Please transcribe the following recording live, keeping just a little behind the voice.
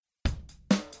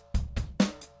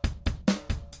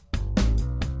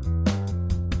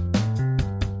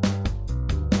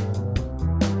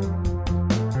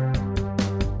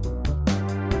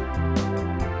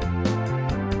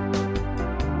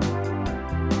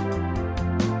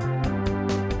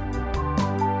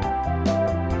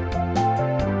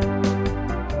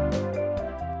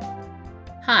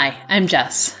I'm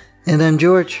Jess. And I'm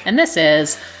George. And this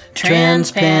is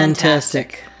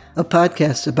Transpantastic, a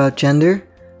podcast about gender,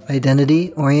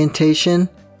 identity, orientation.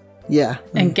 Yeah.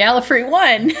 And Gallifrey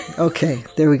 1. Okay,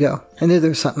 there we go. I knew there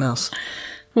was something else.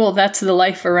 Well, that's the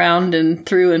life around and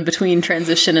through and between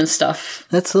transition and stuff.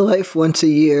 That's the life once a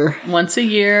year. Once a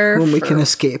year. When we can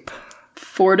escape.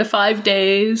 4 to 5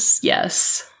 days,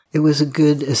 yes. It was a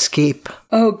good escape.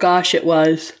 Oh gosh, it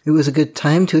was. It was a good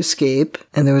time to escape,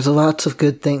 and there was lots of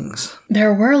good things.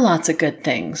 There were lots of good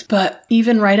things, but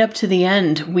even right up to the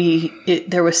end,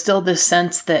 there was still this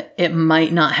sense that it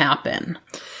might not happen.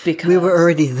 Because we were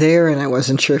already there, and I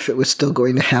wasn't sure if it was still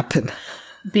going to happen.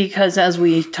 Because as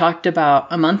we talked about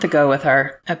a month ago with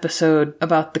our episode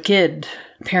about the kid,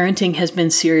 parenting has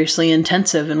been seriously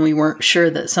intensive, and we weren't sure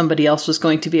that somebody else was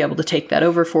going to be able to take that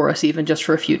over for us, even just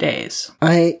for a few days.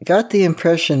 I got the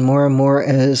impression more and more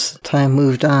as time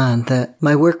moved on that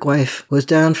my work wife was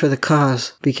down for the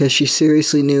cause because she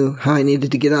seriously knew how I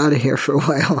needed to get out of here for a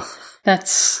while.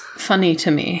 That's funny to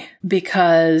me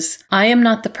because I am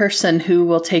not the person who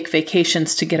will take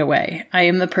vacations to get away. I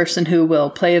am the person who will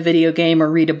play a video game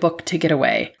or read a book to get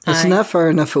away. It's not far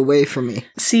enough away from me.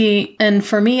 See, and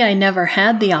for me, I never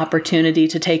had the opportunity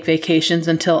to take vacations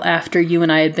until after you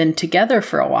and I had been together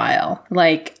for a while.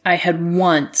 Like, I had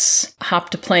once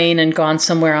hopped a plane and gone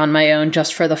somewhere on my own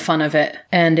just for the fun of it.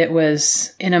 And it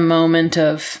was in a moment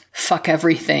of fuck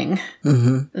everything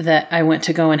that I went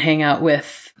to go and hang out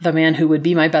with the man who would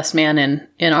be my best man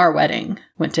in our wedding.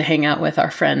 Went to hang out with our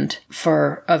friend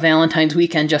for a Valentine's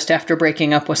weekend just after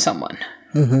breaking up with someone.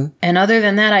 Mm-hmm. And other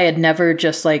than that, I had never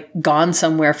just gone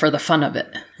somewhere for the fun of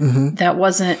it. Mm-hmm. That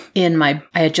wasn't I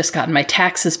had just gotten my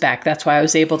taxes back. That's why I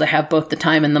was able to have both the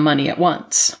time and the money at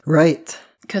once. Right.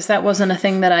 Because that wasn't a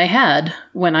thing that I had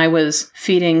when I was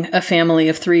feeding a family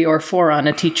of 3 or 4 on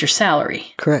a teacher's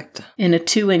salary. Correct. In a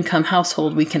 2-income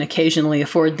household, we can occasionally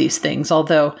afford these things,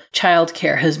 although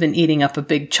childcare has been eating up a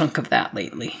big chunk of that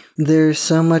lately. There's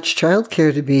so much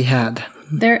childcare to be had.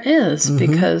 There is,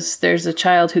 because there's a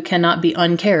child who cannot be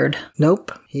uncared.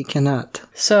 Nope, he cannot.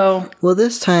 So, well,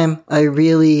 this time I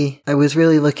was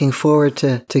really looking forward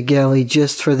to Galley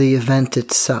just for the event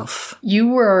itself. You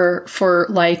were for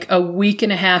a week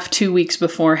and a half, 2 weeks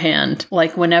beforehand.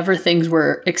 Whenever things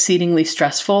were exceedingly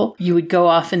stressful, you would go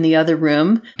off in the other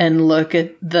room and look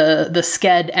at the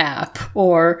Sked app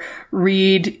or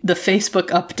read the Facebook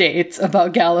updates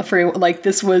about Gallifrey.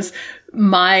 This was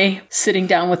my sitting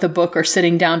down with a book or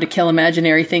sitting down to kill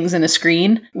imaginary things in a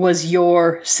screen was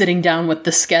your sitting down with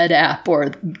the Sked app or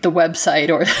the website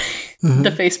or the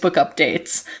Facebook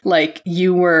updates.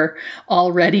 You were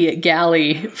already at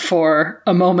Galley for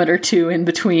a moment or two in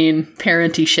between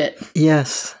parenty shit.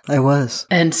 Yes, I was.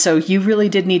 And so you really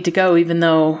did need to go, even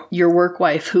though your work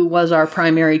wife, who was our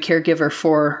primary caregiver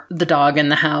for the dog in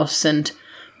the house and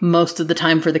most of the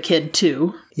time for the kid,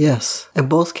 too. Yes, and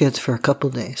both kids for a couple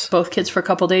days. Both kids for a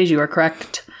couple days, you are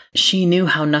correct. She knew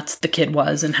how nuts the kid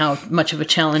was and how much of a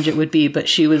challenge it would be, but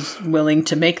she was willing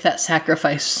to make that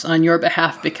sacrifice on your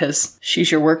behalf because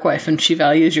she's your work wife and she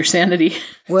values your sanity.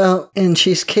 Well, and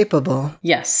she's capable.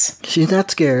 Yes. She's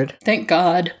not scared. Thank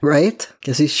God. Right?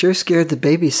 Because he sure scared the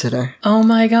babysitter. Oh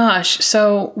my gosh.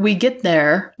 So we get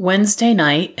there Wednesday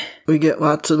night. We get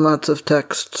lots and lots of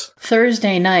texts.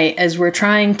 Thursday night, as we're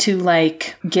trying to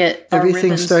get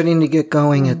everything's starting to get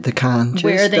going at the con.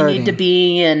 Where they need to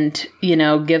be and,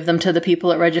 give them to the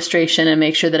people at registration and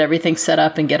make sure that everything's set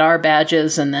up and get our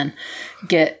badges and then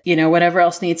get, whatever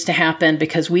else needs to happen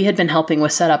because we had been helping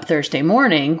with setup Thursday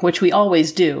morning, which we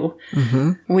always do.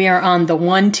 Mm-hmm. We are on the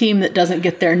one team that doesn't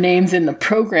get their names in the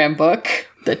program book.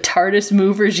 The TARDIS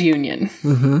Movers Union.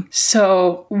 Mm-hmm.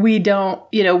 So we don't,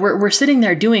 we're sitting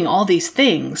there doing all these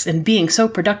things and being so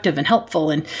productive and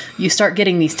helpful, and you start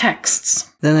getting these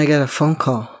texts. Then I got a phone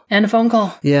call. And a phone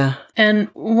call. Yeah. And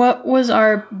what was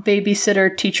our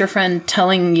babysitter teacher friend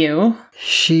telling you?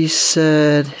 She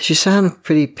said, she sounded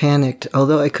pretty panicked,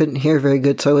 although I couldn't hear very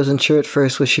good, so I wasn't sure at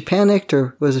first. Was she panicked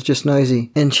or was it just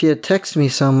noisy? And she had texted me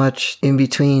so much in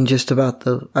between just about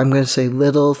I'm going to say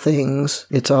little things.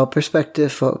 It's all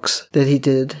perspective, folks, that he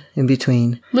did in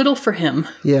between. Little for him.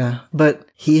 Yeah, but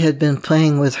he had been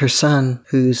playing with her son,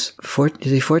 who's,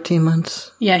 is he 14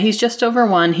 months? Yeah, he's just over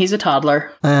 1. He's a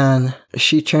toddler. And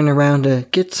she turned around to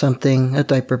get something something, a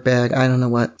diaper bag, I don't know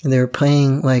what. And they were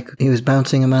playing, like, he was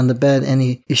bouncing him on the bed,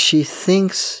 and she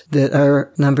thinks that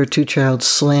our number 2 child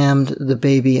slammed the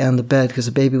baby on the bed because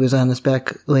the baby was on his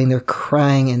back laying there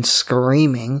crying and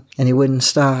screaming, and he wouldn't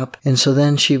stop. And so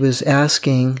then she was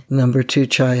asking number 2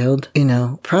 child,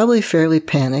 probably fairly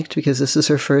panicked because this is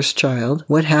her first child,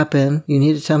 what happened? You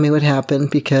need to tell me what happened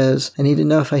because I need to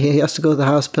know if he has to go to the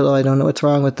hospital. I don't know what's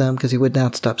wrong with him, because he would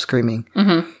not stop screaming.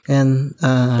 Mm-hmm. And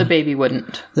the baby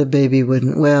wouldn't. The baby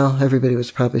wouldn't. Well, everybody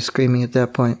was probably screaming at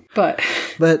that point. But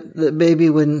the baby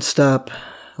wouldn't stop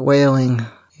wailing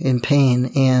in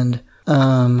pain and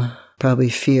probably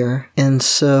fear. And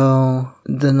so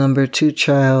the number 2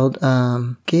 child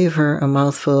gave her a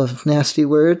mouthful of nasty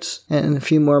words and a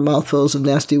few more mouthfuls of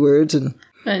nasty words.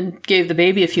 And gave the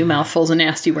baby a few mouthfuls of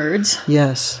nasty words.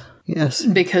 Yes.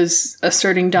 Because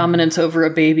asserting dominance over a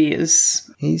baby is...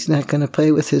 He's not going to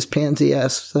play with his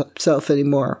pansy-ass self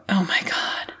anymore. Oh, my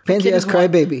God. Pansy-ass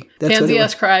crybaby.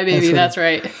 Pansy-ass crybaby, that's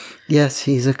right. Yes,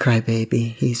 he's a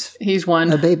crybaby. He's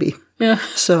one. A baby. Yeah.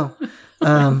 So...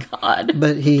 God.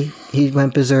 But he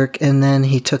went berserk, and then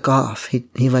he took off. He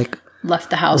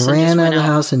left the house, ran out of the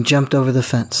house and jumped over the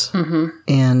fence. Mm-hmm.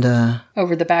 And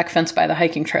over the back fence by the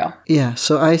hiking trail. Yeah.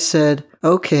 So I said,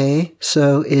 okay,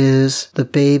 so is the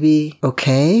baby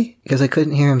okay? Because I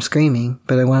couldn't hear him screaming,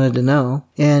 but I wanted to know.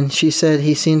 And she said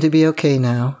he seemed to be okay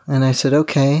now. And I said,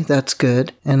 okay, that's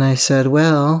good. And I said,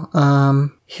 well,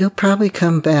 he'll probably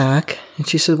come back. And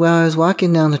she said, well, I was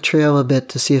walking down the trail a bit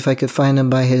to see if I could find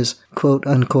him by his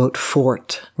quote-unquote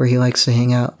fort where he likes to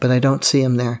hang out, but I don't see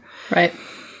him there. Right.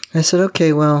 I said,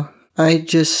 okay, well, I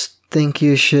just think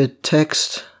you should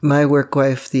text my work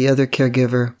wife, the other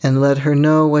caregiver, and let her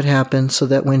know what happened so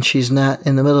that when she's not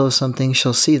in the middle of something,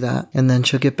 she'll see that, and then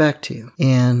she'll get back to you.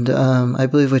 And I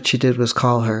believe what she did was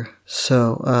call her.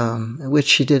 So, which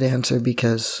she did answer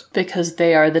because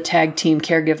they are the tag team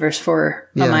caregivers for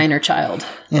a minor child.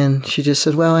 And she just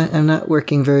said, well, I'm not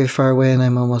working very far away and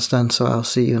I'm almost done, so I'll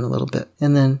see you in a little bit.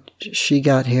 And then she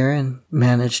got here and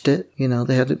managed it.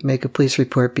 They had to make a police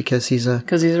report because he's a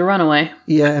runaway.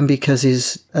 Yeah, and because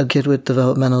he's a kid with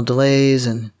developmental delays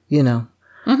and,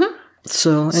 Mm-hmm.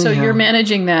 So anyhow, so you're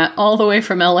managing that all the way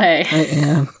from LA.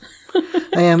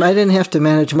 I am. I didn't have to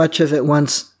manage much of it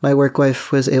once my work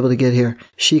wife was able to get here.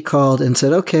 She called and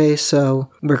said, okay,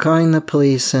 so we're calling the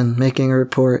police and making a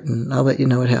report, and I'll let you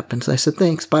know what happens. I said,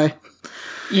 thanks, bye.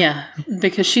 Yeah,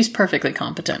 because she's perfectly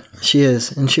competent. She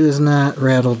is, and she was not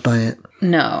rattled by it.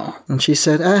 No. And she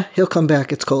said, he'll come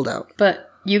back, it's cold out. But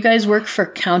you guys work for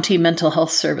county mental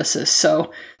health services,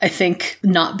 so I think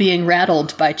not being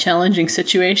rattled by challenging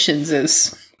situations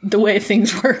is the way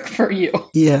things work for you.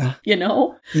 Yeah.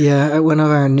 Yeah, one of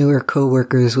our newer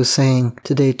coworkers was saying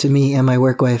today to me and my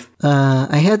work wife,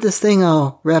 I had this thing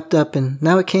all wrapped up and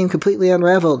now it came completely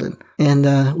unraveled.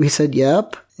 And we said,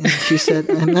 yep. And she said,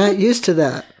 I'm not used to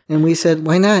that. And we said,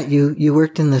 why not? You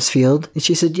worked in this field? And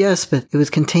she said, yes, but it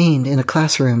was contained in a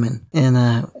classroom.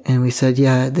 And we said,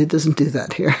 yeah, it doesn't do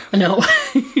that here. No.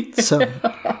 So.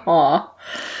 Aw.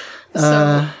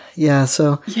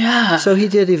 So he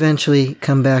did eventually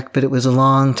come back, but it was a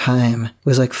long time. It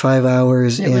was like 5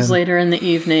 hours. It was later in the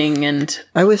evening, and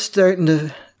I was starting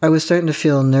to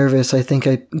feel nervous. I think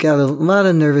I got a lot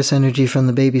of nervous energy from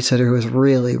the babysitter who was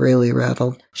really, really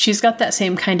rattled. She's got that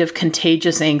same kind of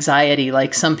contagious anxiety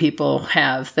like some people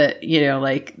have that,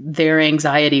 like their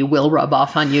anxiety will rub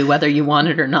off on you whether you want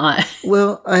it or not.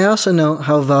 Well, I also know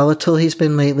how volatile he's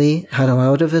been lately, how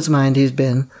out of his mind he's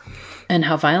been. And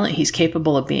how violent he's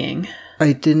capable of being.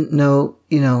 I didn't know,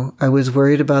 I was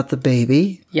worried about the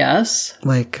baby. Yes.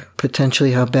 Like,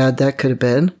 potentially how bad that could have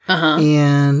been. Uh-huh.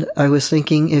 And I was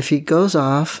thinking, if he goes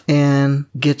off and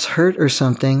gets hurt or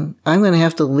something, I'm going to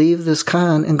have to leave this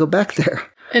con and go back there.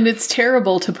 And it's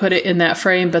terrible to put it in that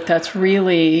frame, but that's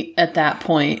really at that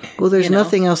point. Well, there's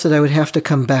nothing else that I would have to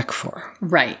come back for.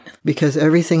 Right. Because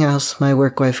everything else my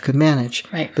work wife could manage.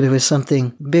 Right. But if it was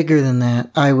something bigger than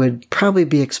that, I would probably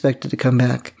be expected to come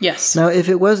back. Yes. Now, if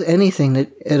it was anything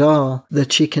at all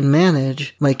that she can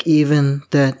manage, like even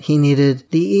that he needed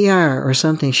the ER or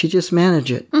something, she just manage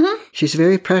it. Mm-hmm. She's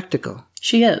very practical.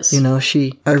 She is.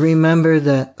 I remember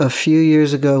that a few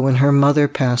years ago when her mother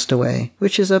passed away,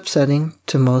 which is upsetting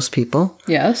to most people.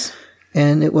 Yes.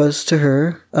 And it was to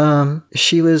her.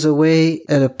 She was away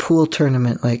at a pool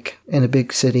tournament, like in a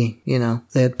big city, you know,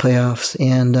 they had playoffs.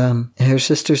 And her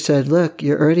sister said, look,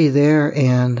 you're already there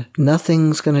and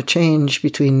nothing's going to change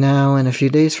between now and a few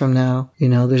days from now. You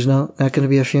know, there's not going to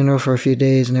be a funeral for a few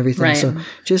days and everything. Right. So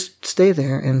just stay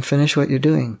there and finish what you're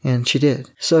doing. And she did.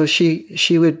 So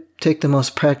she would take the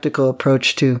most practical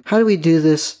approach to how do we do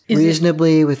this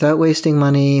reasonably without wasting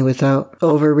money, without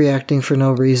overreacting for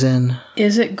no reason.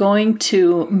 Is it going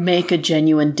to make a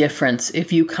genuine difference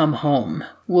if you come home?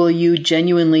 Will you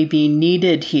genuinely be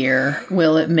needed here?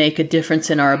 Will it make a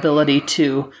difference in our ability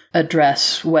to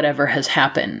address whatever has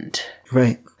happened?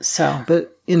 Right. So.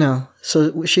 But, you know,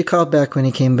 so she called back when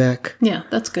he came back. Yeah,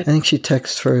 that's good. I think she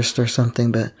texted first or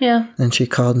something, but yeah. Then she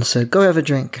called and said, go have a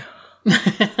drink.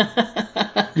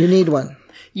 You need one.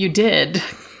 You did.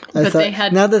 I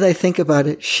thought, now that I think about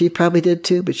it, she probably did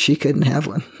too, but she couldn't have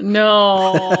one.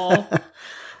 No.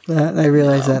 I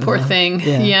realize that. Poor now. thing.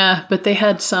 Yeah, but they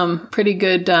had some pretty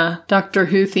good Doctor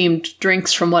Who themed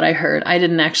drinks from what I heard. I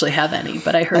didn't actually have any,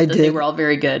 but I heard that they were all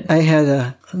very good. I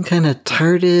had some kind of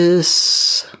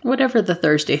TARDIS. Whatever the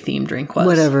Thursday themed drink was.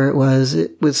 Whatever it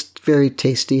was very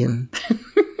tasty and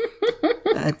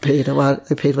I paid a lot.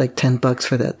 I paid like $10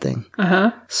 for that thing.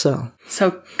 Uh-huh. So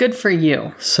good for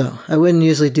you. So I wouldn't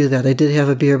usually do that. I did have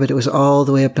a beer, but it was all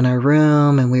the way up in our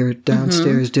room and we were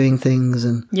downstairs doing things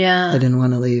and I didn't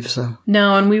want to leave. So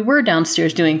no, and we were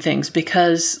downstairs doing things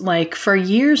because like for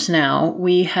years now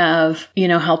we have, you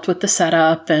know, helped with the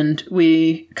setup and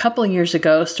we a couple of years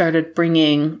ago started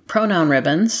bringing pronoun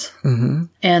ribbons. Mm-hmm.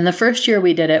 And the first year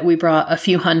we did it, we brought a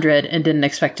few hundred and didn't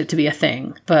expect it to be a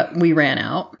thing, but we ran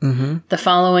out. Mm-hmm. The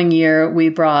following year we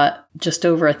brought just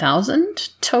over 1,000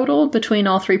 total between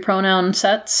all three pronoun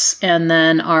sets. And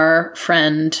then our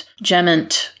friend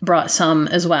Gement brought some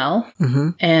as well. Mm-hmm.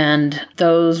 And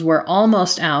those were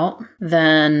almost out.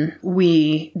 Then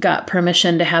we got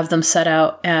permission to have them set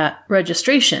out at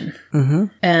registration. Mm-hmm.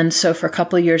 And so for a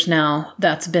couple of years now,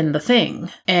 that's been the thing.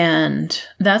 And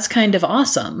that's kind of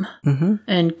awesome. Mm-hmm.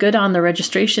 And good on the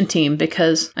registration team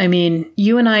because, I mean,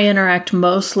 you and I interact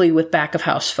mostly with back of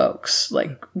house folks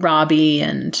like Robbie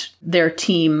and their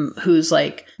team who's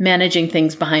like managing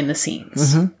things behind the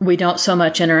scenes. Mm-hmm. We don't so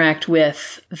much interact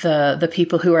with the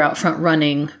people who are out front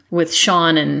running with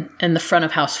Sean and the front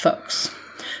of house folks.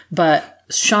 But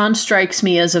Sean strikes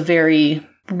me as a very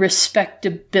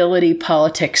respectability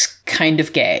politics kind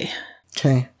of gay.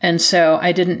 Okay. And so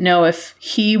I didn't know if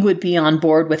he would be on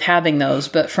board with having those,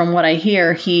 but from what I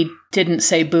hear, he didn't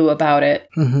say boo about it.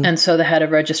 Mm-hmm. And so the head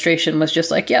of registration was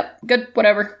just like, yep, good,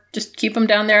 whatever. Just keep them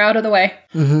down there out of the way.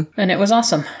 Mm-hmm. And it was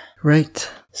awesome. Right.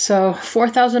 So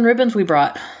 4,000 ribbons we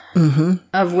brought. Mm-hmm.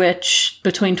 Of which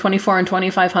between 2,400 and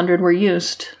 2,500 were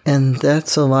used. And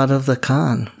that's a lot of the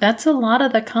con. That's a lot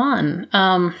of the con.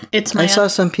 I saw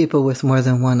some people with more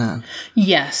than one on.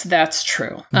 Yes, that's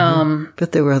true. Mm-hmm.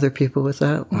 But there were other people with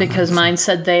that one. Because mine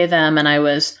said they, them, and I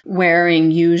was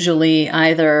wearing usually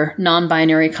either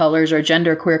non-binary colors or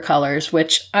genderqueer colors,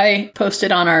 which I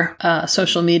posted on our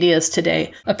social medias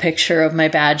today, a picture of my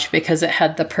badge because it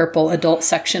had the purple adult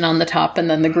section on the top and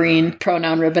then the green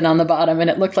pronoun ribbon on the bottom, and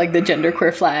it looked like the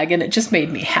genderqueer flag, and it just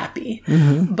made me happy.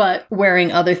 Mm-hmm. But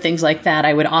wearing other things like that,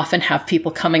 I would often have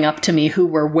people coming up to me who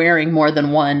were wearing more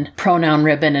than one pronoun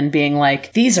ribbon and being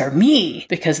like, these are me,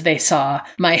 because they saw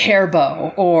my hair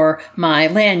bow or my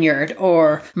lanyard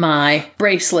or my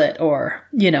bracelet or,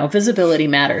 you know, visibility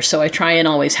matters. So I try and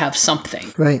always have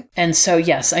something. Right. And so,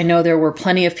 yes, I know there were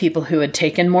plenty of people who had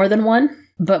taken more than one.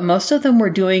 But most of them were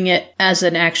doing it as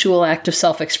an actual act of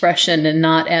self-expression and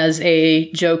not as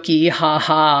a jokey,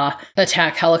 ha-ha,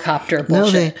 attack helicopter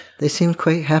bullshit. No, they seemed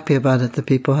quite happy about it, the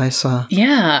people I saw.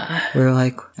 Yeah. Were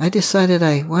like, I decided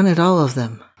I wanted all of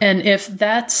them. And if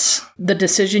that's the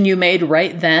decision you made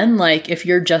right then, like if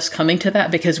you're just coming to that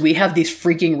because we have these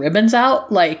freaking ribbons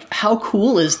out, like how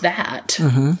cool is that?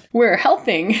 Mm-hmm. We're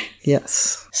helping.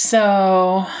 Yes.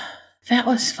 So that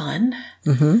was fun.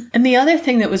 Mm-hmm. And the other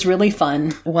thing that was really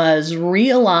fun was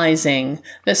realizing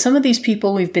that some of these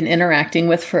people we've been interacting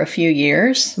with for a few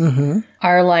years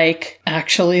are like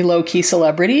actually low-key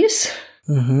celebrities.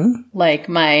 Mm-hmm. Like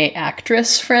my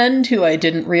actress friend who I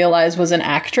didn't realize was an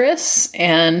actress,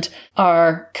 and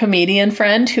our comedian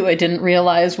friend who I didn't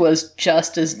realize was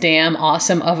just as damn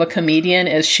awesome of a comedian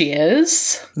as she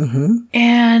is. Mm-hmm.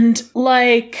 And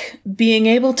like being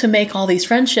able to make all these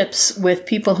friendships with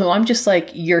people who I'm just like,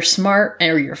 you're smart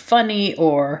or you're funny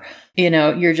or, you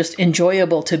know, you're just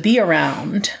enjoyable to be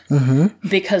around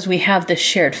because we have this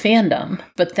shared fandom.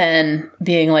 But then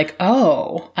being like,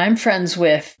 oh, I'm friends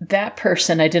with that person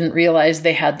person, I didn't realize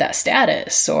they had that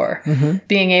status, or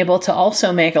being able to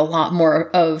also make a lot more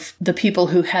of the people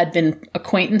who had been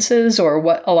acquaintances, or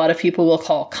what a lot of people will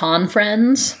call con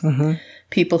friends.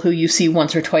 People who you see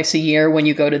once or twice a year when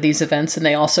you go to these events, and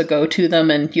they also go to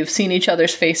them, and you've seen each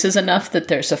other's faces enough that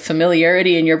there's a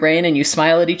familiarity in your brain and you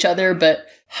smile at each other, but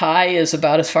hi is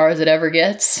about as far as it ever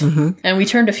gets. And we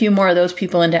turned a few more of those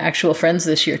people into actual friends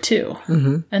this year too.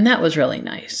 And that was really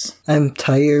nice. I'm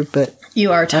tired, but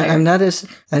you are tired. I'm not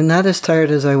as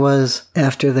tired as I was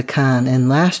after the con. And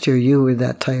last year you were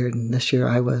that tired, and this year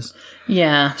I was.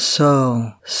 Yeah.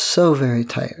 So very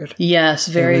tired. Yes,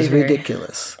 very, It was very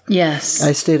ridiculous. Yes.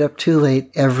 I stayed up too late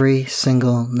every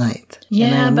single night. Yeah,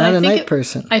 and I'm but not I a think night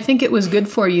person. I think it was good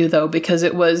for you, though, because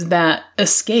it was that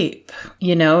escape.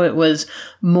 You know, it was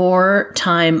more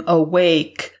time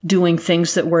awake doing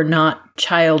things that were not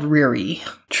child-reary.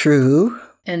 True.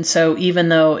 And so even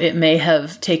though it may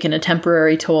have taken a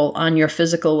temporary toll on your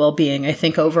physical well-being, I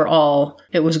think overall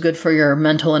it was good for your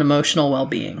mental and emotional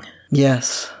well-being.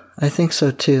 Yes, I think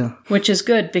so too. Which is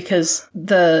good, because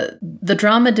the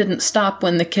drama didn't stop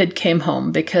when the kid came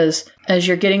home, because as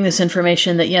you're getting this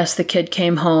information that, yes, the kid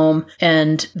came home,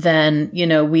 and then, you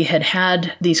know, we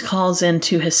had these calls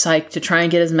into his psych to try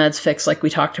and get his meds fixed, like we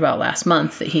talked about last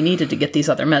month, that he needed to get these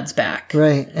other meds back.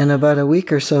 Right. And about a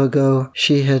week or so ago,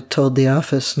 she had told the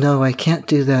office, no, I can't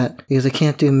do that because I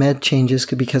can't do med changes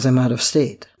because I'm out of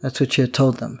state. That's what she had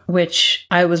told them. Which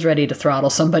I was ready to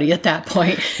throttle somebody at that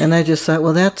point. And I just thought,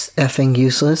 well, that's effing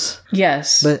useless.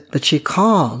 Yes. But she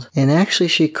called, and actually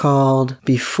she called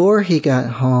before he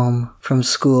got home from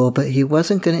school, but he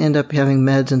wasn't going to end up having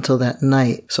meds until that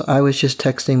night. So I was just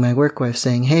texting my work wife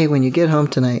saying, hey, when you get home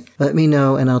tonight, let me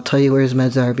know and I'll tell you where his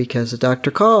meds are because the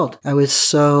doctor called. I was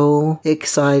so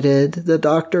excited. The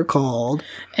doctor called.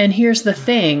 And here's the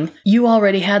thing. You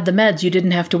already had the meds. You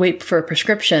didn't have to wait for a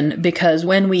prescription, because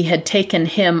when we had taken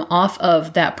him off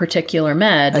of that particular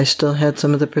med, I still had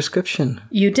some of the prescription.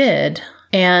 You did.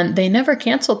 And they never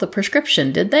canceled the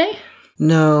prescription, did they?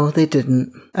 No, they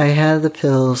didn't. I had the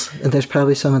pills, and there's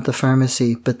probably some at the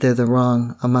pharmacy, but they're the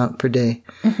wrong amount per day.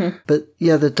 But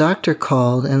yeah, the doctor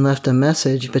called and left a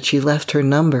message, but she left her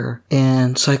number,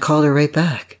 and so I called her right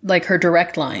back. Like her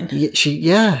direct line.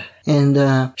 Yeah.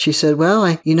 And she said, well,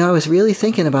 I was really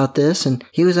thinking about this, and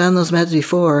he was on those meds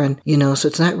before, and, so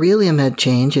it's not really a med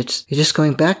change. You're just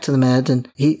going back to the meds, and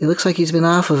it looks like he's been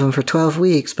off of them for 12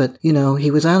 weeks, but,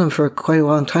 he was on them for quite a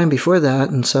long time before that,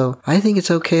 and so I think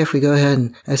it's okay if we go ahead.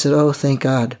 And I said, oh, thank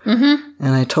God.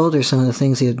 And I told her some of the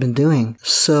things he had been doing.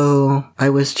 So I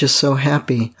was just so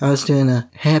happy. I was doing a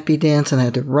happy dance, and I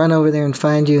had to run over there and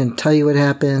find you and tell you what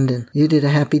happened, and you did a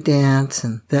happy dance,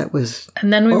 and that was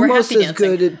and then we were almost happy as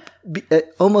dancing.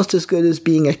 almost as good as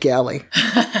being at Galley.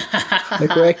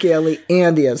 Like we're at Galley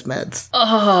and he has meds.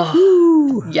 Oh,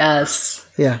 woo. Yes.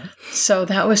 Yeah. So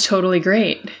that was totally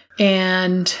great.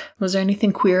 And was there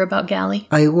anything queer about Galley?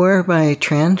 I wore my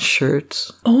trans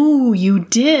shirts. Oh, you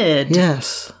did?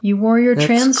 Yes. You wore your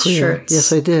trans queer. shirts.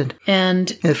 Yes, I did. And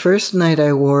the first night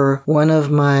I wore one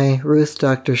of my Ruth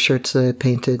Doctor shirts that I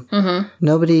painted.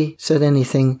 Nobody said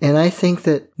anything. And I think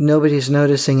that nobody's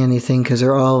noticing anything because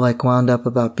they're all like wound up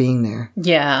about being there.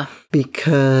 Yeah.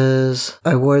 Because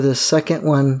I wore the second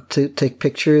one to take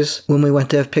pictures when we went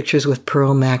to have pictures with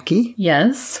Pearl Mackey.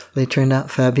 Yes. They turned out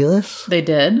fabulous. They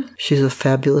did. She's a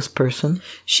fabulous person.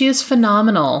 She is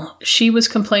phenomenal. She was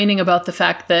complaining about the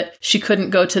fact that she couldn't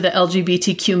go to the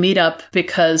LGBTQ meetup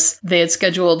because they had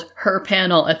scheduled her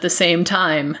panel at the same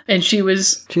time. And she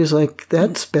was like,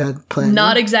 that's bad planning.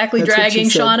 Not exactly dragging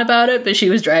Sean about it, but she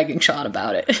was dragging Sean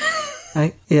about it.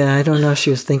 I don't know if she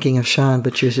was thinking of Sean,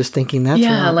 but she was just thinking, that's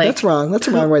wrong. Like, that's wrong. That's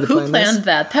a wrong way to plan this. Who planned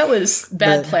that? That was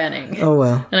bad planning. Oh,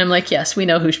 well. And I'm like, yes, we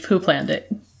know who planned it.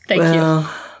 Thank you.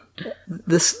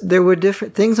 There were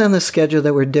different things on the schedule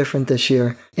that were different this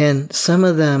year. And some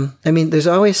of them, there's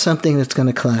always something that's going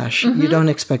to clash. You don't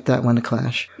expect that one to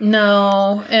clash.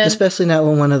 No. Especially not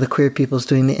when one of the queer people's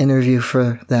doing the interview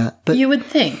for that. But you would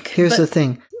think. Here's the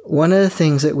thing. One of the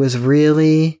things that was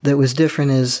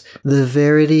different is the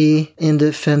Verity in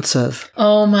defense of.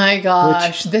 Oh my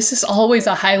gosh. This is always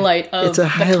a highlight of the con. It's a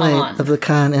highlight of the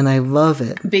con, and I love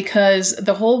it. Because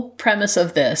the whole premise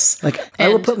of this. I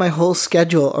will put my whole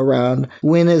schedule around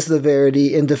when is the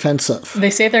Verity in defense of. They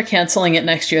say they're canceling it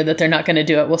next year, that they're not going to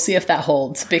do it. We'll see if that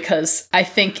holds, because I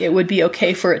think it would be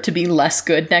okay for it to be less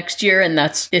good next year, and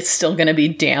it's still going to be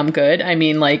damn good.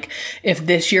 If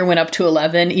this year went up to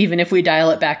 11, even if we dial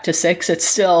it back to 6, it's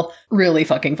still really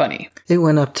fucking funny. It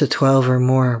went up to 12 or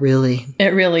more, really.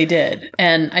 It really did.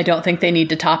 And I don't think they need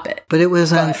to top it. But it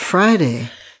was on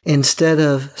Friday. instead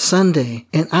of Sunday.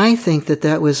 And I think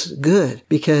that was good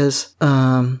because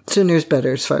sooner's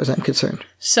better as far as I'm concerned.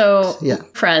 So,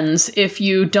 friends, if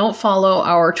you don't follow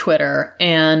our Twitter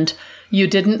and you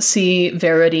didn't see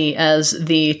Verity as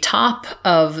the top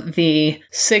of the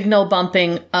signal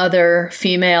bumping other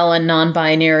female and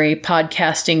non-binary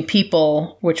podcasting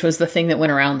people, which was the thing that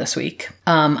went around this week.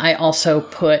 I also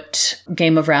put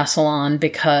Game of Rassilon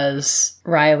because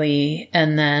Riley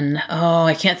and then,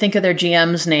 I can't think of their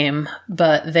GM's name,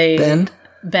 but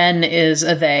Ben is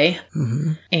a they.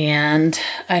 Mm-hmm. And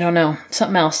I don't know,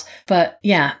 something else. But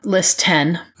yeah, list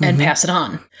 10 and pass it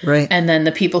on. Right. And then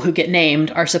the people who get named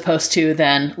are supposed to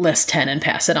then list 10 and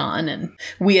pass it on. And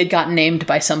we had gotten named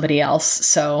by somebody else.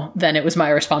 So then it was my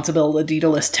responsibility to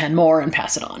list 10 more and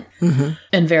pass it on. Mm-hmm.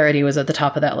 And Verity was at the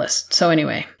top of that list. So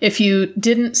anyway, if you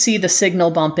didn't see the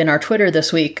signal bump in our Twitter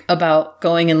this week about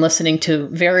going and listening to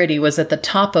Verity was at the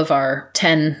top of our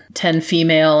 10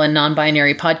 female and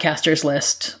non-binary podcasters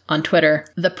list on Twitter.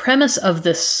 The premise of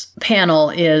this panel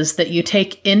is that you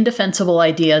take indefensible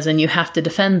ideas and you have to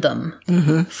defend them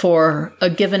for a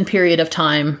given period of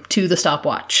time to the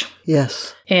stopwatch.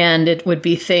 Yes. And it would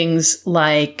be things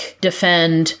like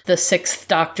defend the Sixth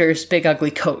Doctor's big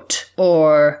ugly coat,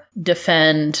 or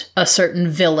defend a certain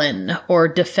villain, or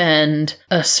defend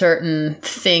a certain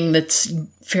thing that's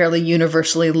fairly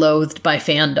universally loathed by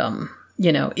fandom.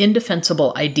 You know,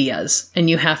 indefensible ideas. And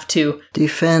you have to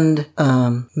defend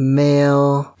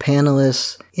male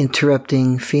panelists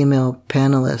interrupting female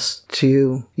panelists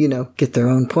to, get their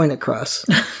own point across.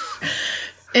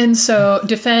 And so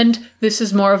defend, this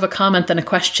is more of a comment than a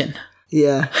question.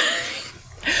 Yeah.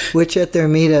 Which at their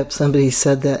meetup, somebody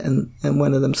said that, and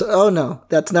one of them said, "Oh no,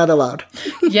 that's not allowed."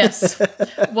 Yes.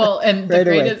 Well, and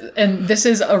and this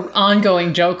is an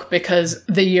ongoing joke because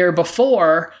the year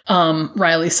before,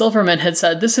 Riley Silverman had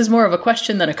said, "This is more of a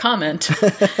question than a comment,"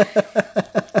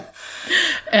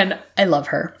 and I love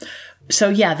her. So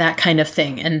yeah, that kind of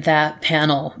thing. And that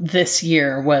panel this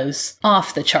year was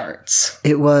off the charts.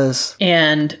 It was.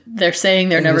 And they're saying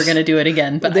they're never going to do it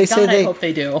again. But I hope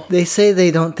they do. They say they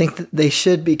don't think that they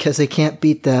should because they can't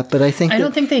beat that. But I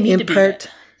don't think they need to beat it.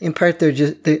 In part,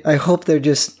 I hope they're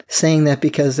just saying that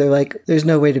because they're like, there's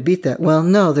no way to beat that. Well,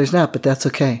 no, there's not, but that's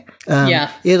okay.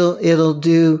 It'll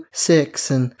do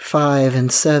 6 and 5 and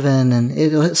 7 and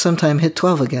it'll sometime hit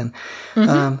 12 again.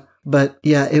 Mm-hmm. But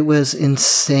yeah, it was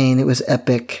insane. It was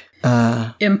epic.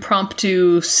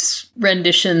 Impromptu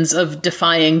renditions of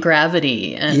Defying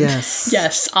Gravity. And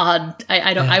yes, odd.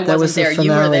 I wasn't there.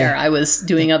 You were there. I was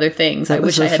doing other things. I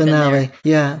wish I had been there.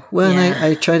 Yeah. Well, and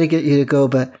I try to get you to go,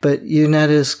 but you're not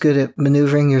as good at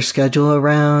maneuvering your schedule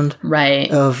around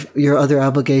of your other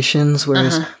obligations,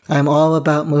 whereas I'm all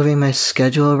about moving my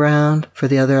schedule around for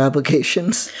the other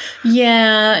obligations.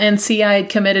 Yeah, and see, I had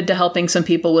committed to helping some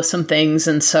people with some things,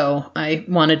 and so I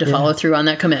wanted to follow through on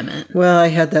that commitment. Well, I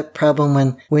had that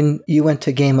problem when you went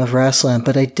to Game of Rassilon,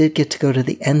 but I did get to go to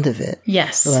the end of it.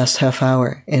 Yes. The last half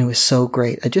hour, and it was so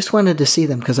great. I just wanted to see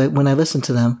them because when I listened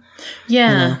to them,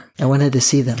 I wanted to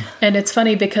see them. And it's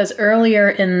funny because earlier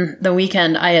in the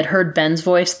weekend, I had heard Ben's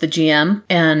voice, the GM,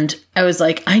 and I was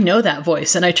like, I know that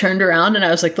voice. And I turned around and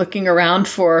I was like looking around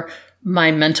for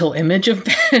my mental image of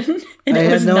Ben, and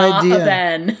it was not a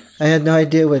Ben. I had no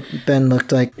idea what Ben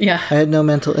looked like. Yeah. I had no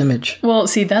mental image. Well,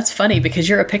 see, that's funny because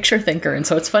you're a picture thinker, and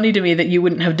so it's funny to me that you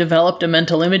wouldn't have developed a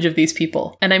mental image of these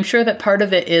people. And I'm sure that part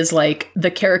of it is like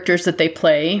the characters that they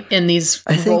play in these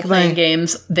role-playing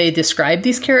games, they describe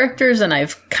these characters, and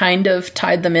I've kind of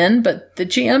tied them in, but the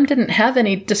GM didn't have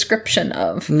any description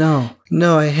of. No,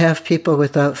 I have people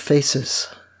without faces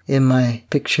in my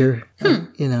picture,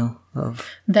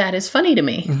 That is funny to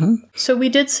me. Mm-hmm. So we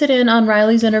did sit in on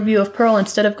Riley's interview of Pearl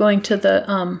instead of going to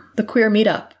the queer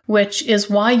meetup, which is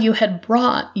why you had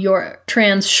brought your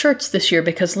trans shirts this year,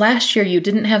 because last year you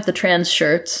didn't have the trans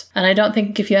shirts, and I don't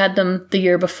think if you had them the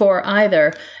year before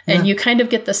either. And you kind of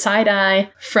get the side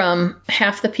eye from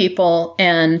half the people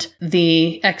and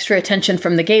the extra attention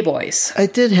from the gay boys. I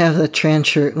did have the trans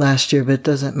shirt last year, but it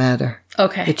doesn't matter.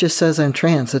 Okay. It just says I'm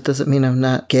trans. It doesn't mean I'm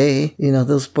not gay.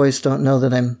 Those boys don't know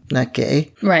that I'm not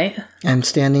gay. Right. I'm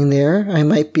standing there. I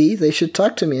might be. They should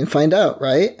talk to me and find out,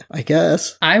 right? I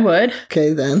guess. I would.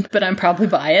 Okay, then. But I'm probably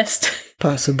biased.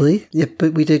 Possibly. Yeah,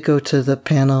 but we did go to the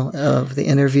panel of the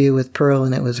interview with Pearl,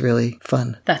 and it was really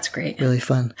fun. That's great. Really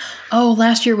fun. Oh,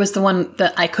 last year was the one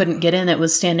that I couldn't get in. It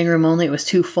was standing room only. It was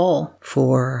too full.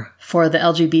 For the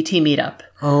LGBT meetup.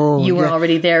 Oh, You were yeah.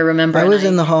 already there, remember? I And was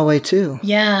in the hallway too.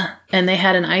 Yeah. And they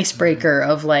had an icebreaker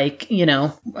of like,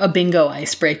 a bingo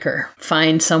icebreaker.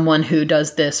 Find someone who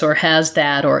does this or has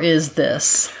that or is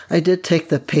this. I did take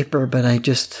the paper, but I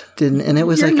just didn't. And it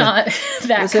was You're like not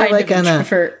that was it kind like of on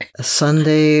introvert. a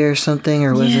Sunday or something,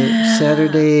 or was it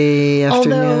Saturday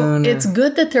afternoon? Although it's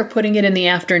good that they're putting it in the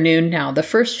afternoon now. The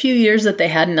first few years that they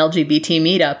had an LGBT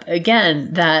meetup,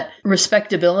 again, that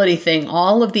respectability thing,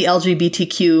 all of the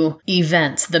LGBTQ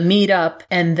events, the meetup,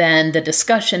 and then the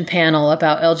discussion panel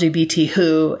about LGBT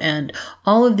who, and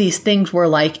all of these things were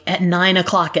like at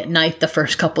 9:00 at night the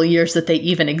first couple years that they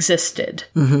even existed.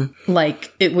 Mm-hmm.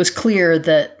 Like it was clear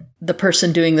that the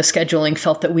person doing the scheduling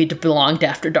felt that we belonged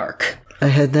after dark. I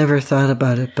had never thought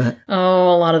about it, but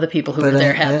Oh, a lot of the people who were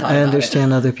there had thought about I it.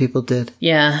 understand other people did.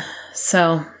 Yeah.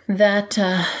 So that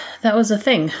was a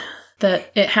thing.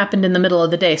 That it happened in the middle of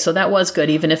the day. So that was good,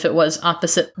 even if it was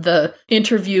opposite the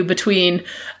interview between,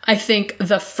 I think,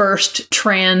 the first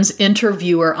trans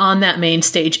interviewer on that main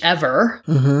stage ever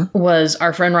was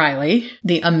our friend Riley,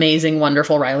 the amazing,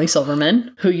 wonderful Riley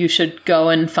Silverman, who you should go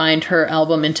and find her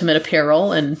album Intimate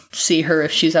Apparel and see her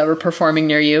if she's ever performing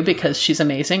near you because she's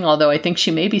amazing. Although I think she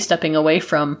may be stepping away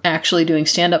from actually doing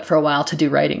stand-up for a while to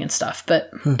do writing and stuff. But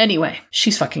anyway,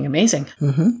 she's fucking amazing.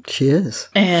 She is.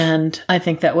 And I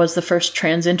think that was the first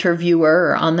trans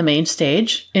interviewer on the main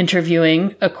stage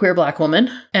interviewing a queer black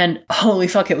woman. And holy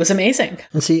fuck, it was amazing.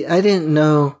 And see, I didn't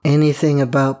know anything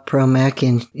about Pearl Mackie,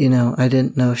 and, I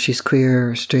didn't know if she's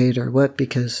queer or straight or what,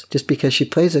 because just because she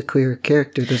plays a queer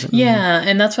character doesn't mean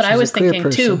and that's what I was a queer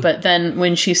thinking too. person. But then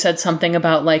when she said something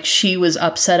about like she was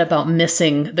upset about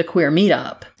missing the queer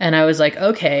meetup, and I was like,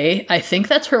 okay, I think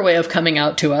that's her way of coming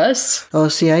out to us. Oh,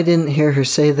 see, I didn't hear her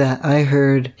say that. I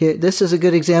heard, here, this is a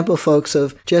good example, folks,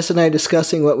 of Jess and I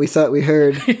discussing what we thought we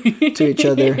heard to each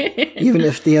other, even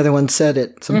if the other one said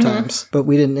it sometimes, but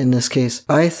we didn't in this case.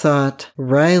 I thought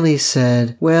Riley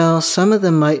said, well, some of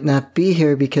them might not be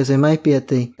here because they might be at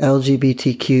the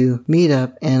LGBTQ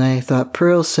meetup, and I thought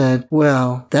Pearl said,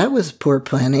 well, that was poor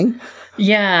planning.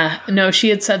 Yeah, no, she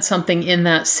had said something in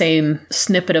that same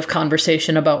snippet of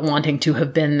conversation about wanting to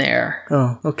have been there.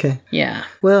 Oh, okay. Yeah.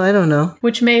 Well, I don't know.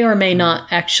 Which may or may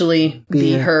not actually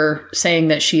be her saying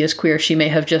that she is queer. She may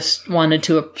have just wanted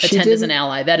to attend as an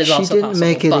ally. That is also possible. She didn't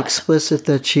make it explicit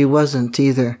that she wasn't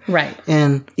either. Right.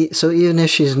 And so even if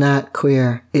she's not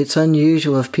queer, it's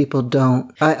unusual if people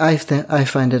don't. I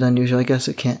find it unusual. I guess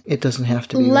it doesn't have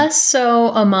to be. Less so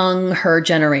among her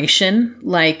generation.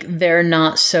 Like, they're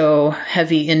not so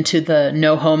heavy into the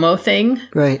no homo thing.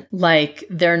 Right. Like,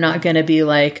 they're not going to be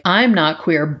like, I'm not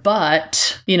queer,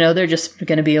 but, they're just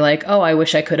going to be like, oh, I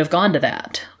wish I could have gone to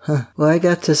that. Huh. Well, I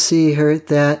got to see her at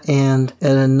that and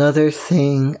at another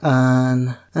thing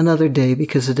on another day,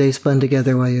 because the days blend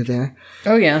together while you're there.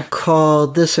 Oh, yeah.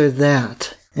 Called This or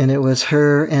That. And it was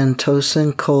her and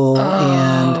Tosin Cole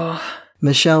and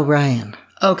Michelle Ryan.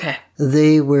 Okay.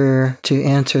 They were to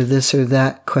answer this or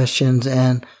that questions,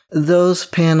 and those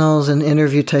panels and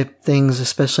interview type things,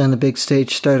 especially on the big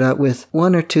stage, start out with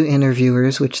one or two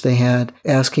interviewers, which they had,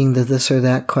 asking the this or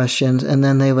that questions, and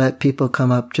then they let people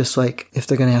come up just like if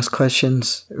they're going to ask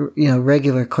questions,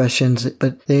 regular questions,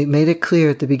 but they made it clear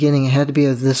at the beginning it had to be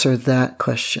a this or that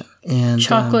question. And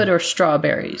chocolate or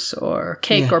strawberries or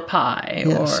cake or pie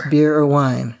or beer or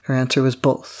wine. Her answer was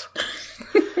both.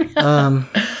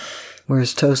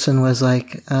 Whereas Tosin was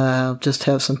like, just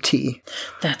have some tea.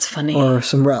 That's funny. Or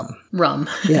some rum. Rum.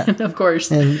 Yeah. Of course.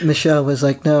 And Michelle was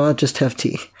like, no, I'll just have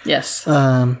tea. Yes.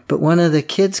 But one of the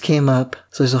kids came up,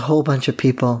 so there's a whole bunch of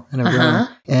people in a row,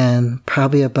 and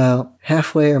probably about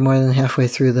halfway or more than halfway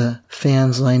through, the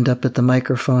fans lined up at the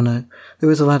microphone. There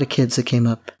was a lot of kids that came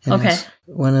up. And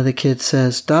one of the kids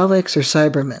says, Daleks or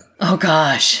Cybermen? Oh,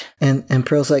 gosh. And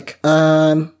Pearl's like,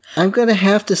 I'm going to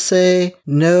have to say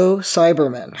no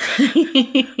Cybermen.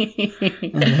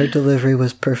 And her delivery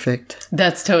was perfect.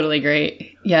 That's totally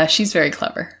great. Yeah, she's very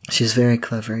clever. She's very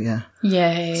clever, yeah.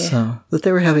 Yay. So, but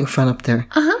they were having fun up there.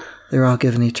 They were all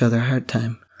giving each other a hard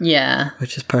time. Yeah.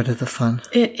 Which is part of the fun.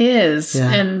 It is.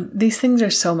 Yeah. And these things are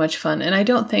so much fun. And I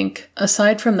don't think,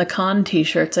 aside from the con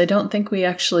t-shirts, I don't think we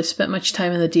actually spent much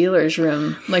time in the dealer's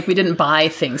room. Like, we didn't buy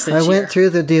things this year. I went through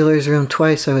the dealer's room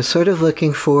twice. I was sort of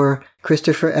looking for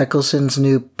Christopher Eccleston's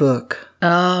new book.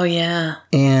 Oh, yeah.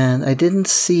 And I didn't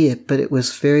see it, but it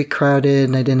was very crowded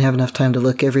and I didn't have enough time to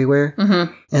look everywhere.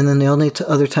 Mm-hmm. And then the only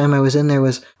other time I was in there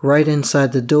was right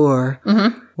inside the door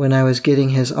when I was getting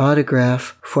his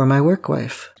autograph for my work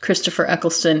wife. Christopher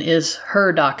Eccleston is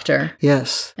her doctor.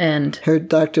 Yes. And her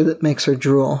doctor that makes her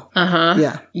drool. Uh-huh.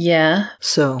 Yeah. Yeah.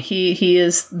 So he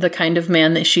is the kind of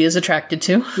man that she is attracted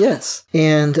to. Yes.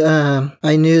 And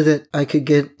I knew that I could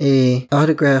get a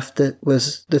autograph that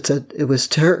said it was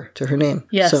to her name.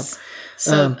 Yes.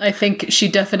 So I think she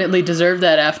definitely deserved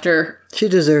that after she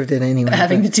deserved it anyway.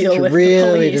 Having to deal with the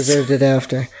really police. Deserved it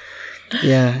after.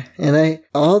 Yeah, and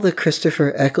all the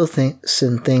Christopher Eccleston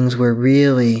things were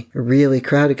really, really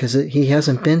crowded because he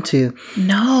hasn't been to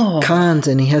cons,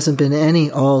 and he hasn't been to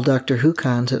any all Doctor Who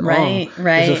cons at all. Right. It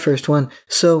was the first one.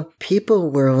 So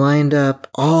people were lined up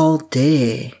all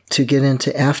day to get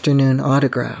into afternoon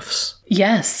autographs.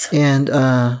 Yes. And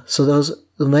so those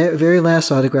very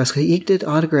last autographs, he did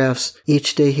autographs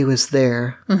each day he was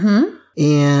there. Mm-hmm.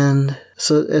 And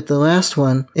so at the last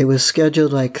one, it was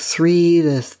scheduled like 3 to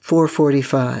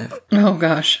 4:45. Oh,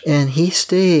 gosh. And he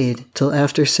stayed till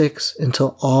after 6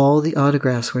 until all the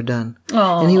autographs were done.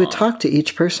 Oh. And he would talk to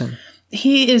each person.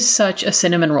 He is such a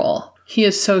cinnamon roll. He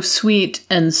is so sweet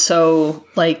and so,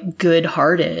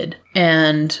 good-hearted.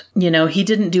 And, he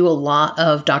didn't do a lot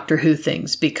of Doctor Who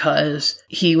things because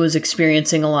he was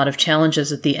experiencing a lot of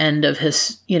challenges at the end of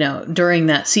his, during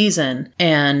that season.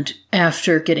 And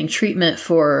after getting treatment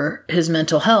for his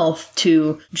mental health,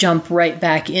 to jump right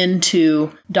back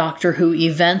into Doctor Who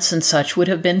events and such would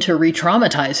have been to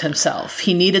re-traumatize himself.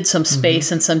 He needed some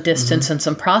space and some distance and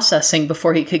some processing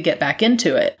before he could get back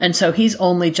into it. And so he's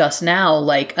only just now,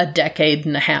 a decade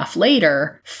and a half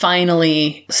later,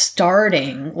 finally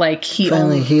starting, he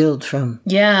finally healed from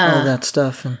all that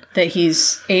stuff. And that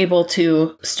he's able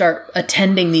to start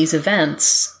attending these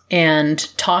events and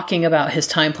talking about his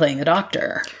time playing a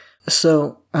doctor.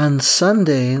 So on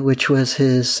Sunday, which was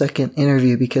his second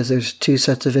interview, because there's 2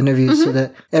 sets of interviews so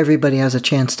that everybody has a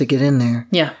chance to get in there.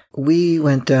 Yeah. We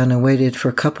went down and waited for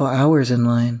a couple hours in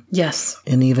line. Yes.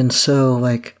 And even so,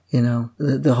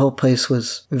 the whole place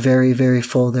was very, very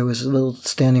full. There was a little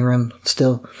standing room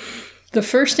still. The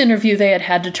first interview, they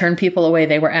had to turn people away.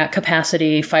 They were at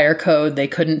capacity, fire code. They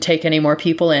couldn't take any more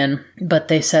people in. But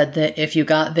they said that if you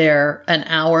got there an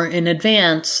hour in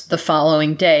advance, the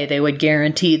following day, they would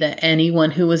guarantee that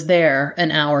anyone who was there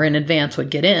an hour in advance would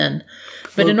get in.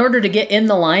 But in order to get in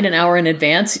the line an hour in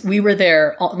advance, we were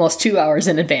there almost 2 hours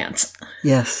in advance.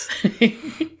 Yes.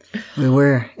 We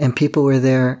were, and people were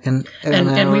there. And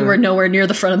we were nowhere near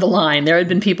the front of the line. There had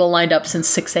been people lined up since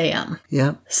 6 a.m.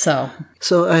 Yeah. So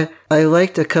I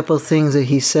liked a couple of things that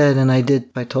he said, and I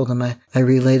told him I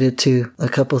related to a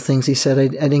couple of things he said. I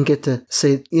didn't get to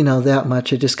say, that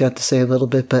much. I just got to say a little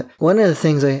bit. But one of the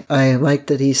things I liked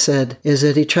that he said is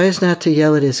that he tries not to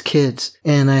yell at his kids.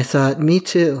 And I thought, me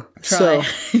too. Try. So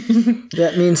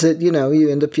that means that, you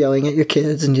end up yelling at your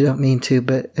kids and you don't mean to,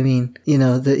 but I mean,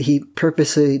 that he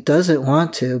purposely doesn't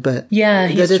want to, but that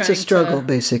it's a struggle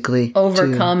basically.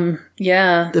 Overcome,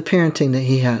 the parenting that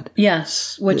he had.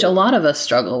 Yes, which a lot of us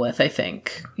struggle with, I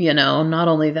think. Not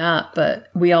only that, but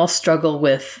we all struggle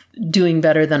with doing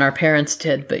better than our parents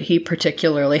did, but he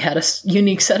particularly had a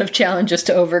unique set of challenges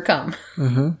to overcome.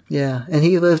 Mm-hmm. Yeah, and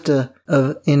he lived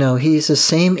he's the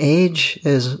same age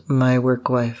as my work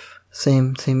wife.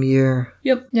 Same year.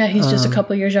 Yep. Yeah, he's just a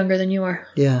couple years younger than you are.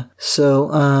 Yeah. So,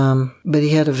 but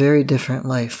he had a very different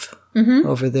life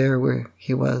over there where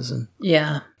he was.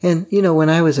 And when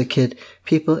I was a kid,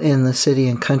 people in the city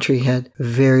and country had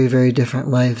very, very different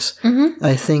lives. Mm-hmm.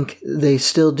 I think they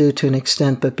still do to an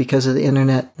extent, but because of the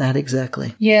internet, not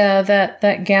exactly. Yeah,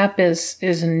 that gap is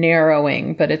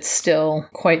narrowing, but it's still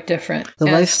quite different. The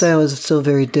lifestyle is still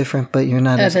very different, but you're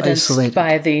not as isolated.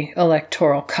 By the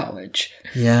Electoral College.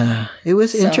 Yeah. It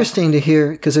was interesting to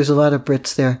hear, because there's a lot of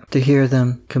Brits there, to hear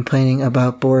them complaining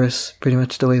about Boris pretty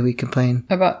much the way we complain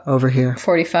about over here.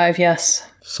 45, yes.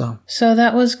 So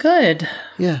that was good.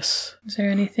 Yes. Is there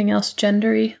anything else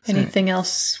gendery? Anything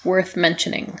else worth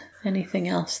mentioning? Anything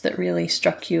else that really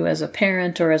struck you as a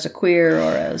parent or as a queer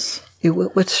or as...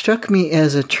 What struck me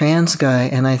as a trans guy,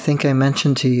 and I think I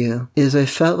mentioned to you, is I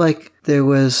felt like there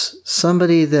was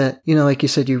somebody that, like you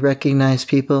said, you recognize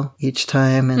people each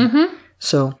time. And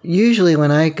so usually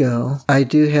when I go, I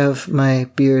do have my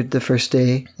beard the first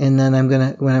day, and then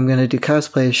when I'm gonna do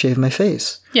cosplay, I shave my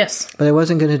face. Yes. But I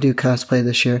wasn't going to do cosplay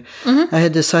this year. Mm-hmm. I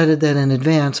had decided that in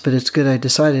advance, but it's good I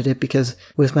decided it because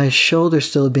with my shoulder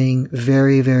still being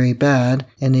very, very bad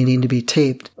and needing to be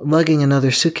taped, lugging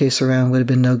another suitcase around would have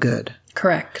been no good.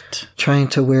 Correct. Trying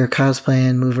to wear cosplay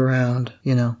and move around,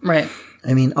 Right.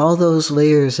 I mean, all those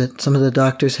layers that some of the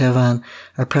doctors have on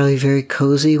are probably very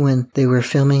cozy when they were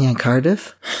filming in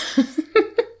Cardiff.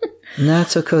 Not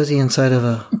so cozy inside of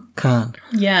a con.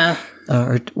 Yeah.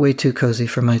 or way too cozy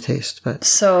for my taste. But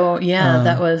So, yeah,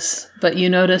 but you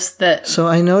noticed that. so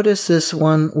I noticed this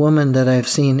one woman that I've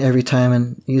seen every time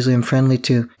and usually I'm friendly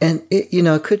to. And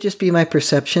it could just be my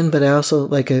perception, but I also,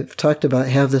 like I've talked about,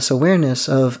 have this awareness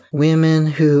of women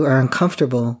who are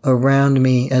uncomfortable around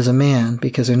me as a man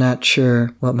because they're not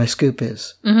sure what my scoop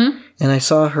is. Mm-hmm. And I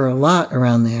saw her a lot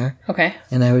around there. Okay.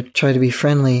 And I would try to be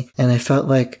friendly, and I felt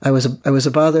like I was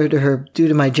a bother to her due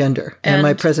to my gender and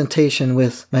my presentation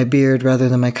with my beard rather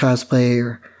than my cosplay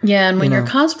or. Yeah, and when you're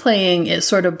cosplaying, it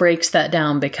sort of breaks that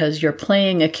down because you're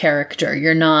playing a character.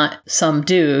 You're not some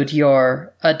dude,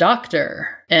 you're a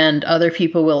doctor. And other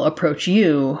people will approach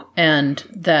you, and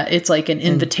that it's like an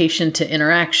invitation to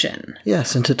interaction.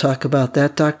 Yes, and to talk about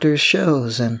that doctor's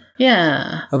shows and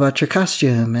about your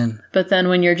costume. But then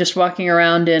when you're just walking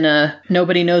around in a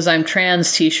 "nobody knows I'm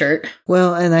trans" t-shirt.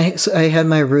 Well, and I had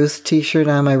my Ruth t-shirt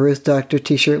on, my Ruth Doctor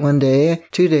t-shirt 1 day,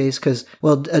 2 days,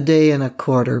 a day and a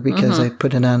quarter because I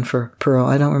put it on for Pearl.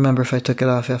 I don't remember if I took it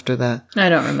off after that. I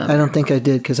don't remember. I don't think I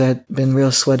did because I had been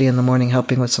real sweaty in the morning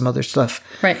helping with some other stuff.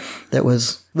 Right. That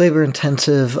was labor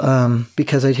intensive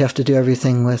because I'd have to do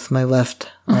everything with my left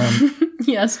arm.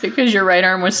 Yes, because your right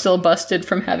arm was still busted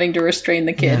from having to restrain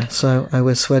the kid. Yeah, so I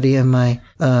was sweaty in my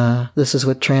 "This is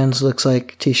what trans looks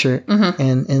like" t-shirt,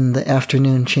 and in the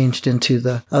afternoon changed into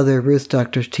the other Ruth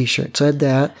Doctor t-shirt. So I had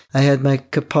that. I had my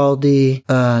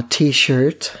Capaldi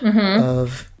t-shirt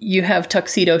of... You have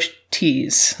tuxedo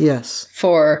tees. Yes.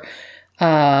 For,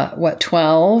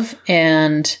 12?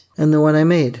 And the one I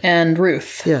made. And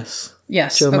Ruth. Yes.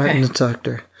 Yes, Joe Martin's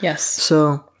doctor. Yes.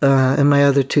 So, and my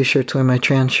other two shirts were my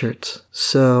trans shirts.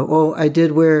 So, I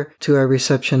did wear to our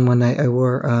reception when I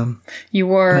wore, you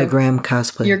wore my Graham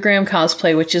cosplay. Your Graham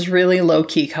cosplay, which is really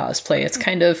low-key cosplay. It's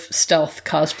kind of stealth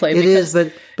cosplay. It is,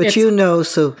 but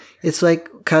so it's like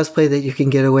cosplay that you can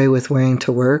get away with wearing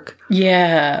to work.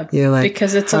 Yeah. You're like,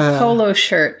 because it's a polo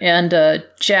shirt and a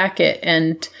jacket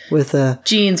and with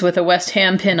jeans with a West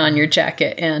Ham pin on your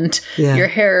jacket and your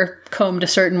hair combed a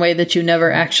certain way that you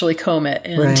never actually comb it.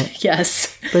 And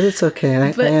yes. But it's okay.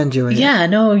 I enjoy it. Yeah,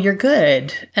 no, you're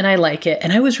good. And I like it.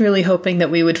 And I was really hoping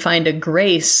that we would find a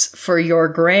Grace for your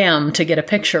Graham to get a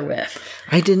picture with.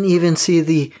 I didn't even see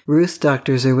the Ruth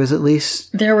Doctors. There was at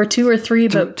least... There were 2 or 3,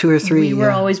 but two or three, we were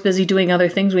always busy doing other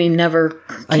things. We never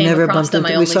came across them.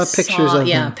 We saw pictures of them.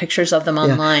 Yeah, pictures of them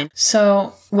online.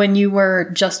 So when you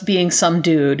were just being some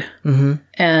dude,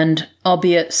 and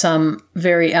albeit some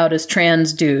very out as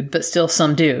trans dude, but still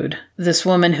some dude, this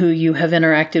woman who you have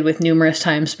interacted with numerous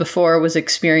times before was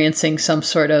experiencing some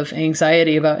sort of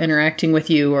anxiety about interacting with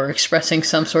you or expressing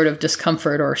some sort of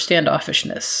discomfort or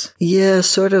standoffishness. Yeah,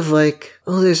 sort of like,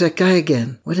 oh, there's that guy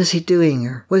again. What is he doing?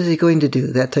 Or what is he going to do?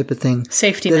 That type of thing.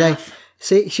 Safety math.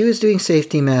 She was doing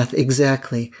safety math,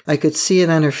 exactly. I could see it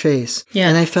on her face. Yeah.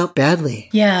 And I felt badly.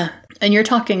 Yeah. And you're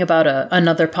talking about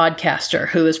another podcaster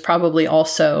who is probably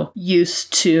also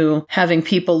used to having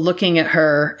people looking at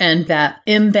her and that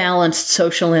imbalanced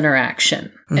social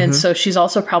interaction. And so she's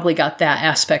also probably got that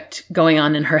aspect going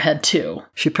on in her head too.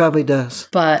 She probably does.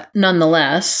 But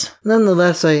nonetheless,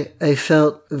 I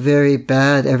felt very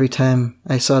bad every time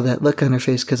I saw that look on her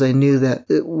face because I knew that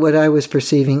what I was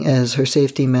perceiving as her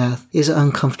safety math is an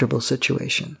uncomfortable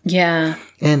situation. Yeah.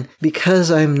 And because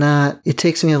it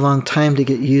takes me a long time to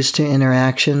get used to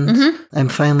interactions. I'm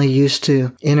finally used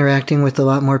to interacting with a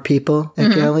lot more people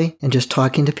at Galley and just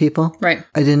talking to people. Right.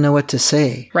 I didn't know what to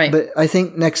say. Right. But I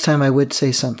think next time I would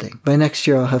say something. By next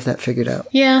year, I'll have that figured out.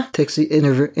 Yeah. It takes the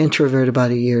introvert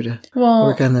about a year to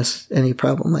work on any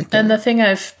problem like that. And the thing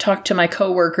I've talked to my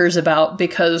coworkers about,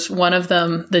 because one of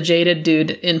them, the jaded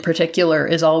dude in particular,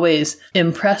 is always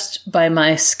impressed by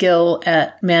my skill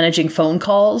at managing phone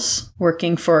calls.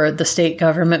 Working for the state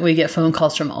government, we get phone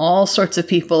calls from all sorts of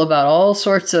people about all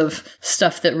sorts of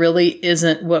stuff that really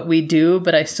isn't what we do,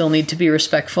 but I still need to be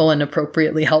respectful and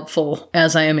appropriately helpful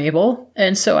as I am able.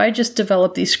 And so I just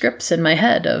develop these scripts in my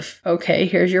head of, okay,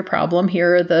 here's your problem.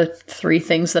 Here are the 3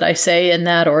 things that I say in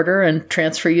that order and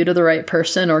transfer you to the right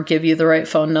person or give you the right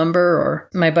phone number. Or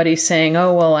my buddy's saying,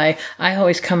 oh, well, I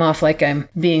always come off like I'm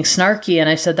being snarky. And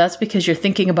I said, that's because you're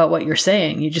thinking about what you're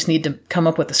saying. You just need to come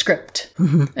up with a script.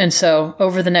 And so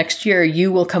over the next year,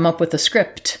 you will come up with a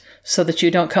script so that you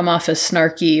don't come off as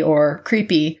snarky or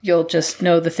creepy. You'll just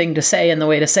know the thing to say and the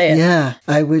way to say it. Yeah,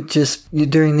 I would just,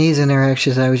 during these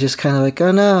interactions, I was just kind of like,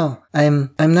 oh no,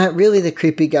 I'm not really the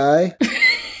creepy guy.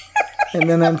 And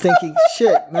then I'm thinking,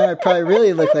 shit, now I probably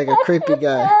really look like a creepy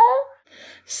guy.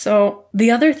 So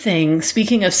the other thing,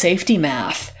 speaking of safety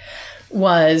math,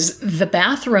 was the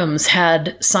bathrooms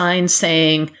had signs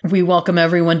saying, we welcome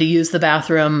everyone to use the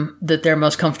bathroom that they're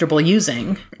most comfortable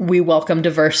using. We welcome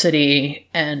diversity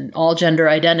and all gender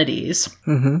identities.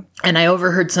 Mm-hmm. And I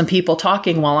overheard some people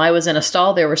talking while I was in a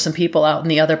stall. There were some people out in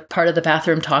the other part of the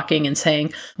bathroom talking and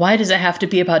saying, why does it have to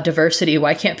be about diversity?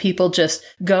 Why can't people just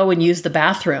go and use the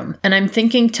bathroom? And I'm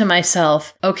thinking to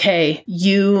myself, okay,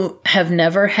 you have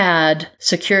never had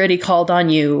security called on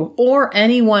you or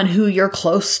anyone who you're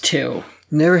close to.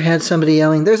 Never had somebody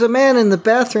yelling, there's a man in the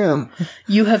bathroom.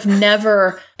 You have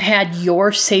never had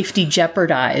your safety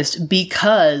jeopardized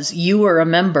because you were a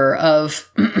member of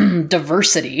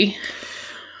diversity.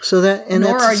 So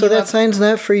that sign's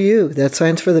not for you. That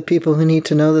sign's for the people who need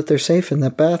to know that they're safe in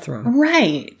that bathroom.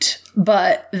 Right.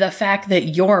 But the fact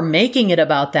that you're making it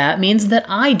about that means that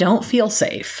I don't feel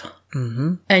safe.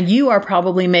 Mm-hmm. And you are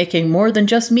probably making more than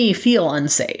just me feel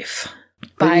unsafe.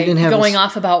 By going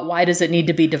off about why does it need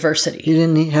to be diversity. You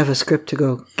didn't have a script to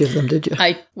go give them, did you?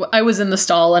 I was in the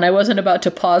stall and I wasn't about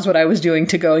to pause what I was doing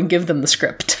to go and give them the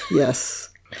script. Yes.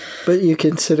 But you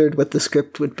considered what the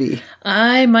script would be.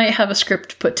 I might have a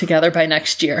script put together by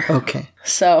next year. Okay.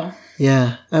 So.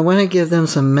 Yeah. I want to give them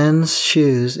some men's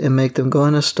shoes and make them go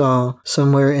in a stall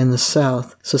somewhere in the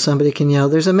South so somebody can yell,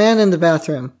 there's a man in the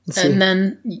bathroom. And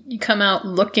then you come out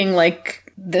looking like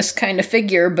this kind of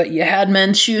figure, but you had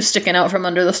men's shoes sticking out from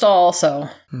under the stall, so.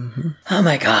 Mm-hmm. Oh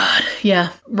my God.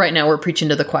 Yeah. Right now we're preaching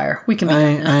to the choir. We can be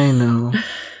I know.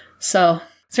 So,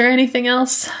 is there anything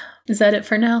else? Is that it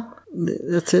for now?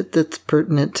 That's it. That's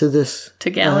pertinent to this. To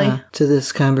Galley? To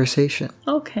this conversation.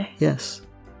 Okay. Yes.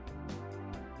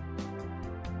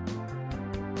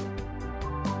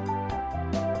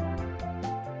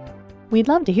 We'd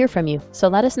love to hear from you, so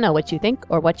let us know what you think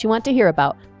or what you want to hear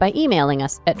about by emailing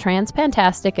us at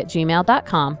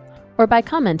transpantastic@gmail.com or by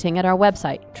commenting at our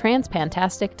website,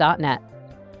 transpantastic.net.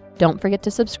 Don't forget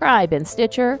to subscribe in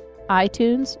Stitcher,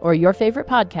 iTunes, or your favorite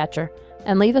podcatcher,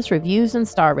 and leave us reviews and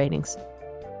star ratings.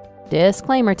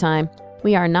 Disclaimer time.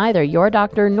 We are neither your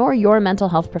doctor nor your mental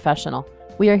health professional.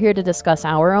 We are here to discuss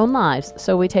our own lives,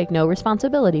 so we take no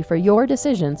responsibility for your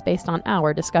decisions based on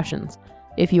our discussions.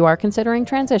 If you are considering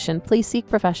transition, please seek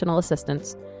professional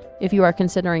assistance. If you are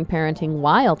considering parenting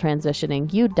while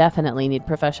transitioning, you definitely need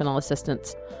professional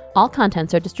assistance. All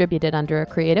contents are distributed under a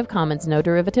Creative Commons no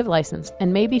derivative license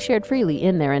and may be shared freely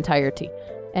in their entirety.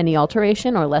 Any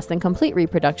alteration or less than complete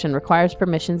reproduction requires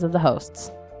permissions of the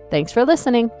hosts. Thanks for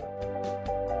listening.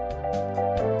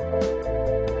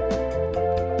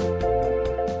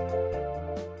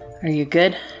 Are you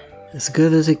good? As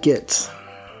good as it gets.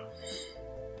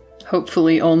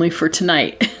 Hopefully only for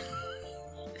tonight.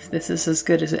 If this is as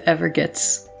good as it ever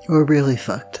gets. We're really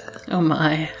fucked. Oh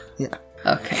my. Yeah.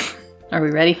 Okay. Are we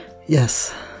ready?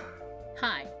 Yes.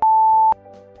 Hi.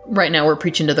 Right now we're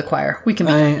preaching to the choir. We can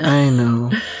be I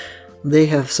know. They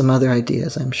have some other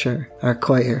ideas, I'm sure. Our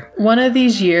choir. One of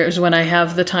these years, when I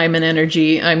have the time and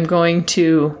energy, I'm going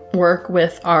to work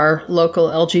with our local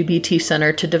LGBT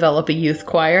center to develop a youth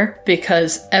choir,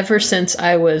 because ever since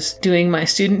I was doing my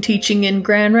student teaching in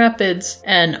Grand Rapids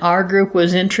and our group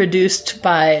was introduced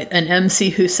by an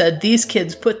MC who said, these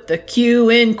kids put the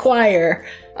Q in choir,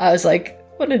 I was like,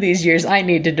 one of these years I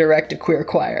need to direct a queer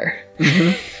choir.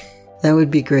 Mm-hmm. That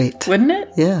would be great. Wouldn't it?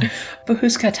 Yeah. But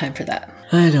who's got time for that?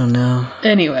 I don't know.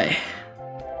 Anyway.